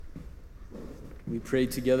We pray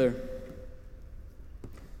together.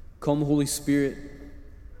 Come, Holy Spirit.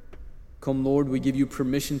 Come, Lord, we give you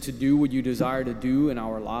permission to do what you desire to do in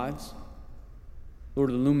our lives. Lord,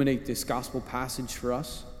 illuminate this gospel passage for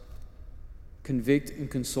us. Convict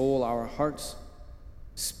and console our hearts.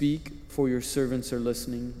 Speak, for your servants are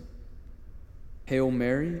listening. Hail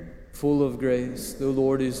Mary, full of grace, the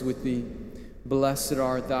Lord is with thee. Blessed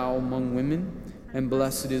art thou among women, and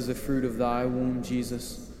blessed is the fruit of thy womb,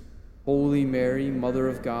 Jesus. Holy Mary, Mother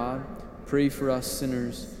of God, pray for us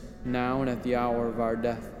sinners, now and at the hour of our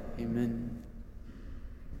death. Amen.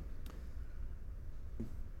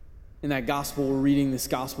 In that gospel, we're reading this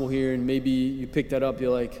gospel here, and maybe you pick that up,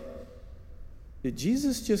 you're like, did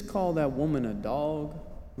Jesus just call that woman a dog?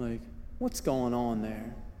 Like, what's going on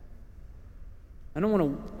there? I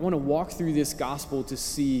want to walk through this gospel to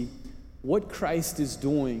see what Christ is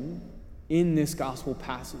doing in this gospel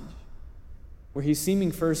passage, where he's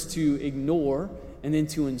seeming first to ignore and then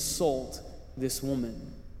to insult this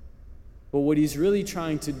woman. But what he's really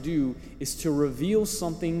trying to do is to reveal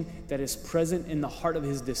something that is present in the heart of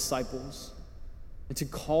his disciples and to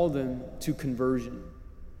call them to conversion.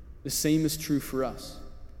 The same is true for us.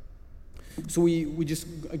 So we just,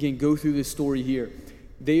 again, go through this story here.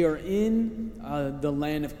 They are in the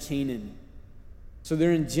land of Canaan. So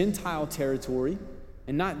they're in Gentile territory,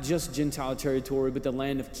 and not just Gentile territory, but the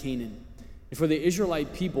land of Canaan. And for the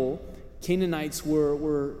Israelite people, Canaanites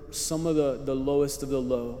were some of the lowest of the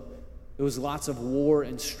low. There was lots of war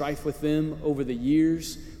and strife with them over the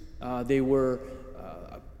years. They were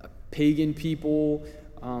a pagan people.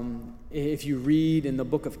 If you read in the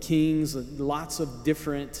book of Kings, lots of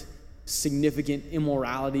different significant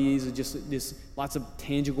immoralities, just lots of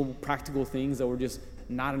tangible, practical things that were just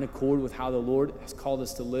not in accord with how the Lord has called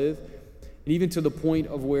us to live. And even to the point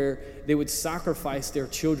of where they would sacrifice their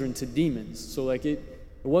children to demons. So like it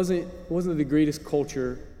wasn't the greatest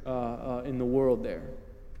culture in the world there.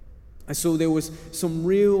 And so there was some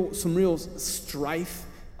real strife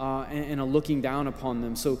and a looking down upon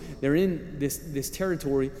them. So they're in this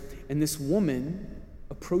territory, and this woman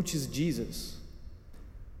approaches Jesus.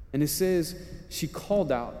 And it says, she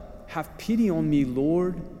called out, "Have pity on me,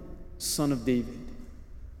 Lord, Son of David."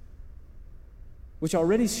 Which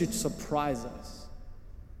already should surprise us.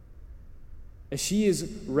 As she is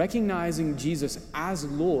recognizing Jesus as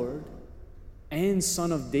Lord and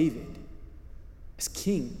Son of David, as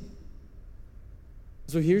King.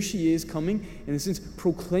 So here she is coming, in a sense,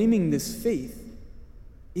 proclaiming this faith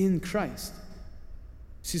in Christ.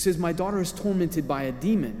 She says, "My daughter is tormented by a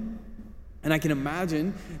demon." And I can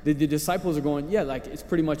imagine that the disciples are going, yeah, like it's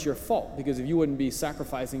pretty much your fault, because if you wouldn't be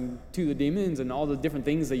sacrificing to the demons and all the different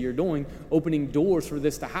things that you're doing, opening doors for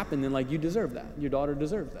this to happen, then like you deserve that. Your daughter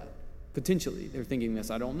deserves that. Potentially. They're thinking this,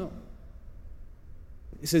 I don't know.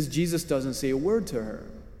 It says Jesus doesn't say a word to her.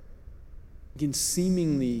 Again,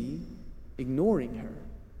 seemingly ignoring her.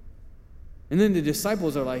 And then the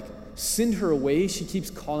disciples are like, send her away. She keeps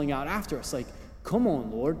calling out after us. Like, come on,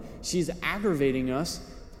 Lord. She's aggravating us.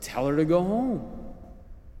 Tell her to go home.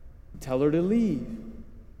 Tell her to leave.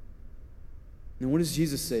 And what does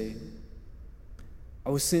Jesus say? "I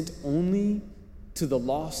was sent only to the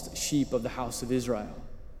lost sheep of the house of Israel."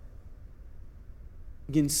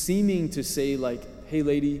 Again, seeming to say like, hey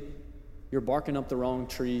lady, you're barking up the wrong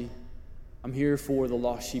tree. I'm here for the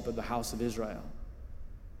lost sheep of the house of Israel.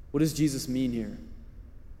 What does Jesus mean here?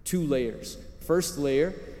 2 layers. First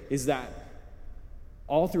layer is that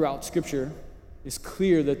all throughout Scripture, it's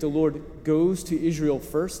clear that the Lord goes to Israel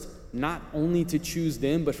first, not only to choose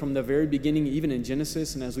them, but from the very beginning, even in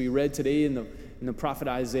Genesis, and as we read today in the prophet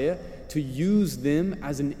Isaiah, to use them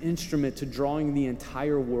as an instrument to drawing the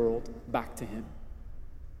entire world back to him.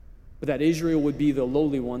 But that Israel would be the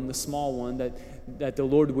lowly one, the small one, that the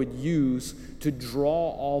Lord would use to draw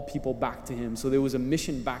all people back to him. So there was a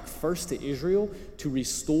mission back first to Israel to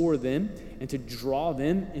restore them and to draw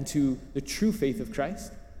them into the true faith of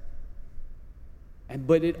Christ.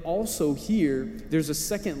 But it also here, there's a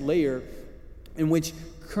second layer in which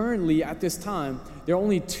currently at this time, there are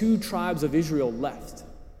only 2 tribes of Israel left.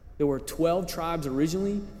 There were 12 tribes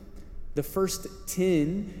originally. The first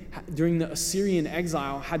 10 during the Assyrian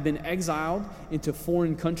exile had been exiled into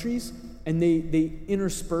foreign countries, and they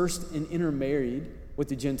interspersed and intermarried with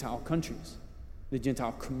the Gentile countries, the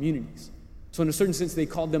Gentile communities. So in a certain sense, they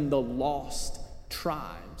called them the lost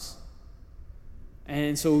tribes.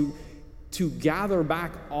 And so to gather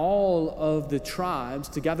back all of the tribes,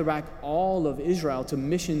 to gather back all of Israel, to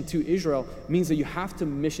mission to Israel, means that you have to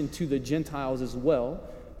mission to the Gentiles as well,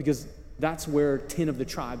 because that's where 10 of the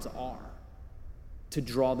tribes are, to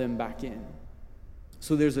draw them back in.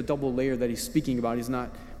 So there's a double layer that he's speaking about. He's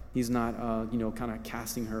not He's not, kind of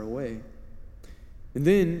casting her away. And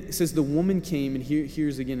then it says the woman came, and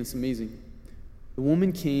here's again, it's amazing. The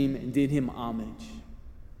woman came and did him homage.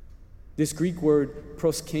 This Greek word,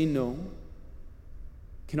 proskeno,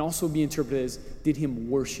 can also be interpreted as did him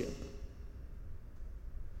worship.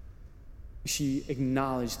 She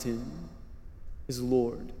acknowledged him as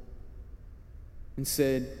Lord and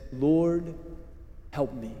said, Lord,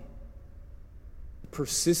 help me. The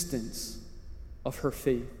persistence of her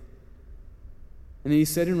faith. And then he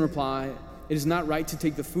said in reply, it is not right to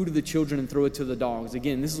take the food of the children and throw it to the dogs.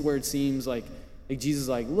 Again, this is where it seems like Jesus is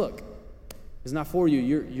like, look, it's not for you.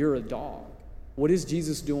 You're a dog. What is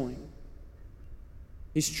Jesus doing?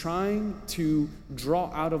 He's trying to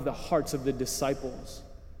draw out of the hearts of the disciples.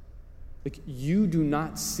 Like, you do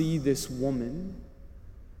not see this woman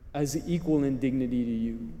as equal in dignity to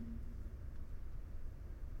you.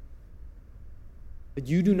 That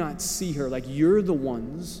you do not see her, like you're the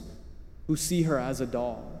ones who see her as a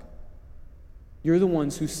dog. You're the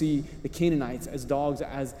ones who see the Canaanites as dogs,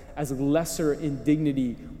 as lesser in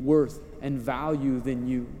dignity, worth, and value than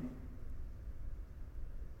you.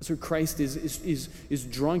 That's what Christ is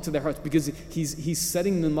drawing to their hearts, because he's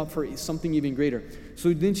setting them up for something even greater.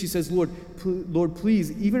 So then she says, Lord,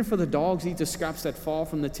 please, even for the dogs eat the scraps that fall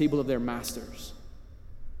from the table of their masters.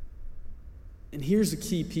 And here's the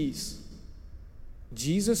key piece.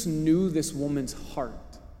 Jesus knew this woman's heart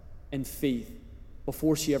and faith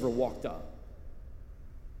before she ever walked up.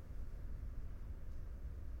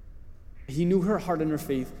 He knew her heart and her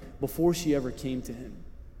faith before she ever came to him.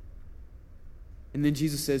 And then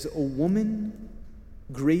Jesus says, "O woman,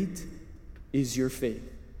 great is your faith."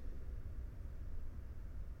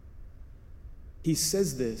 He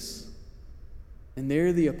says this, and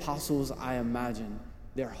there the apostles, I imagine,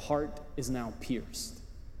 their heart is now pierced.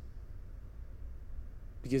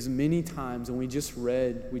 Because many times, and we just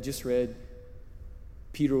read,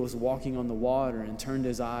 Peter was walking on the water and turned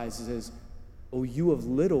his eyes and says, "O you of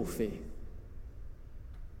little faith,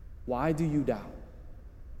 why do you doubt?"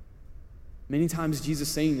 Many times Jesus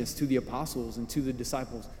saying this to the apostles and to the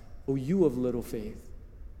disciples, "O you of little faith,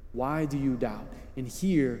 why do you doubt?" And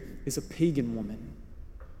here is a pagan woman,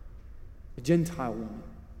 a Gentile woman,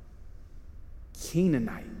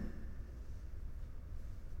 Canaanite.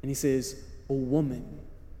 And he says, "O woman,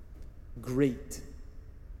 great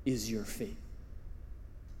is your faith."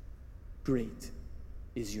 Great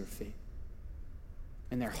is your faith.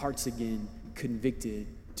 And their hearts again convicted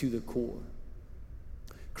to the core.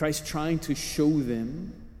 Christ trying to show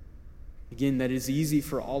them, again, that it's easy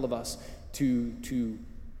for all of us to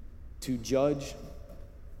judge,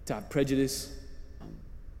 to have prejudice,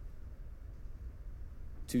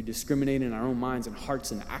 to discriminate in our own minds and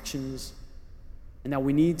hearts and actions. And that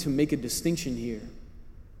we need to make a distinction here.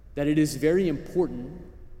 That it is very important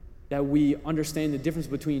that we understand the difference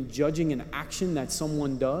between judging an action that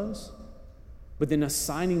someone does, but then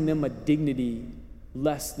assigning them a dignity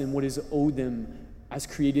less than what is owed them as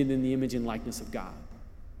created in the image and likeness of God.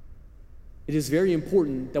 It is very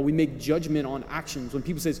important that we make judgment on actions. When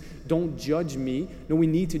people say, "Don't judge me," no, we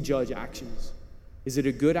need to judge actions. Is it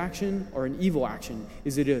a good action or an evil action?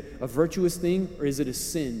 Is it a virtuous thing or is it a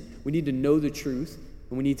sin? We need to know the truth,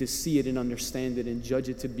 and we need to see it and understand it and judge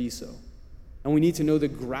it to be so. And we need to know the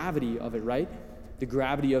gravity of it, right? The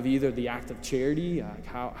gravity of either the act of charity,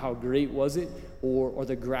 how great was it, or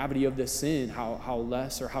the gravity of the sin, how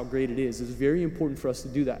less or how great it is. It's very important for us to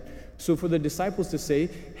do that. So for the disciples to say,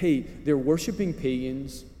 hey, they're worshiping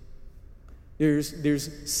pagans,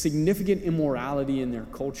 there's significant immorality in their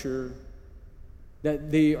culture,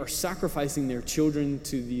 that they are sacrificing their children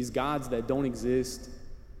to these gods that don't exist,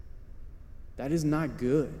 that is not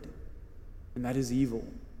good, and that is evil,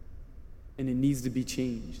 and it needs to be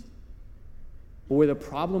changed. But where the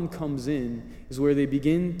problem comes in is where they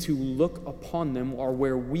begin to look upon them, or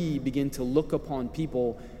where we begin to look upon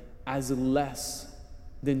people as less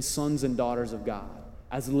than sons and daughters of God,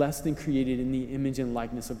 as less than created in the image and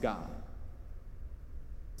likeness of God.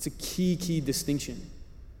 It's a key distinction.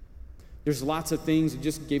 There's lots of things. We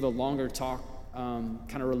just gave a longer talk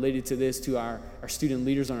kind of related to this to our student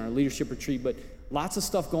leaders on our leadership retreat, but lots of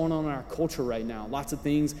stuff going on in our culture right now. Lots of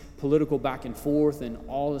things, political back and forth and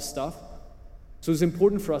all this stuff. So it's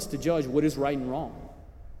important for us to judge what is right and wrong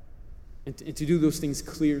and to do those things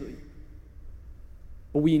clearly.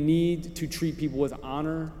 But we need to treat people with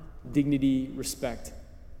honor, dignity, respect,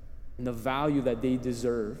 and the value that they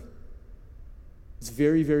deserve. It's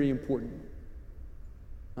very, very important.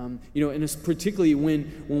 And it's particularly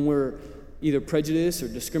when we're either prejudiced or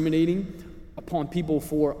discriminating upon people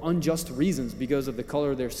for unjust reasons because of the color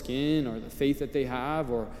of their skin or the faith that they have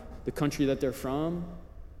or the country that they're from.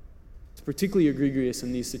 It's particularly egregious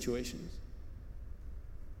in these situations.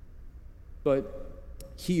 But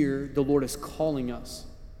here, the Lord is calling us.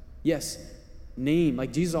 Yes, name,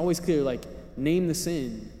 like Jesus is always clear, like name the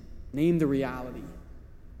sin, name the reality.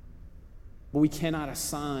 But we cannot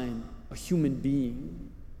assign a human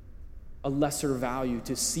being a lesser value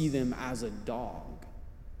to see them as a dog.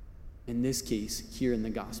 In this case, here in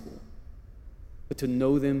the gospel. But to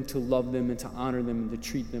know them, to love them, and to honor them, and to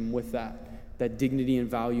treat them with that dignity and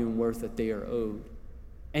value and worth that they are owed.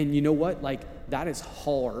 And you know what? Like, that is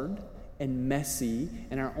hard and messy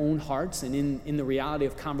in our own hearts and in the reality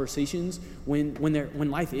of conversations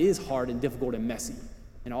when life is hard and difficult and messy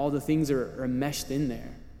and all the things are meshed in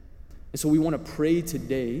there. And so we want to pray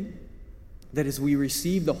today that as we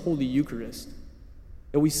receive the Holy Eucharist,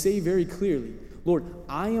 that we say very clearly, Lord,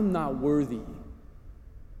 I am not worthy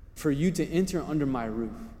for you to enter under my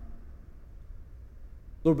roof.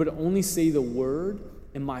 Lord, but only say the word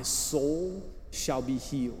and my soul shall be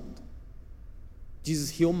healed.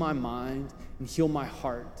 Jesus, heal my mind and heal my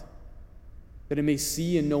heart, that it may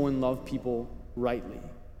see and know and love people rightly.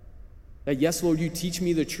 That yes, Lord, you teach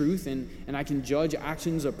me the truth and I can judge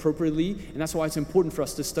actions appropriately. And that's why it's important for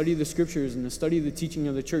us to study the scriptures and to study the teaching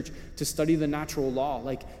of the church, to study the natural law,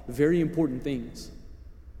 like very important things.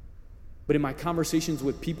 But in my conversations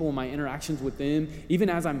with people, in my interactions with them, even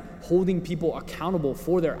as I'm holding people accountable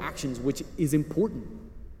for their actions, which is important.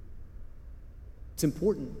 It's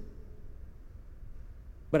important.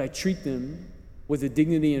 But I treat them with the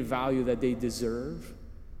dignity and value that they deserve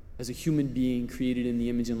as a human being created in the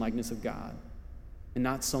image and likeness of God, and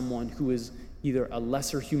not someone who is either a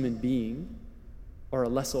lesser human being or a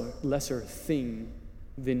lesser thing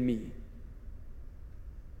than me.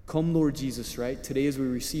 Come, Lord Jesus, right? Today as we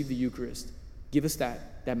receive the Eucharist, give us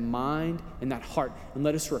that mind and that heart, and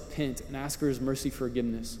let us repent and ask for his mercy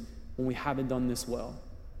forgiveness when we haven't done this well.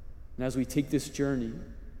 And as we take this journey,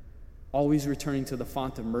 always returning to the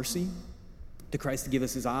font of mercy, to Christ to give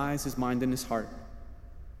us his eyes, his mind, and his heart,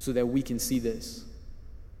 so that we can see this.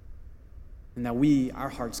 And that our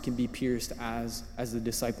hearts can be pierced as the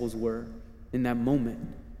disciples were in that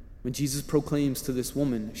moment when Jesus proclaims to this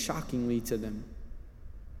woman, shockingly to them,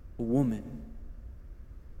 "Woman,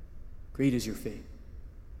 great is your faith,"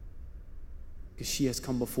 because she has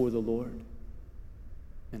come before the Lord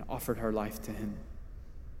and offered her life to him.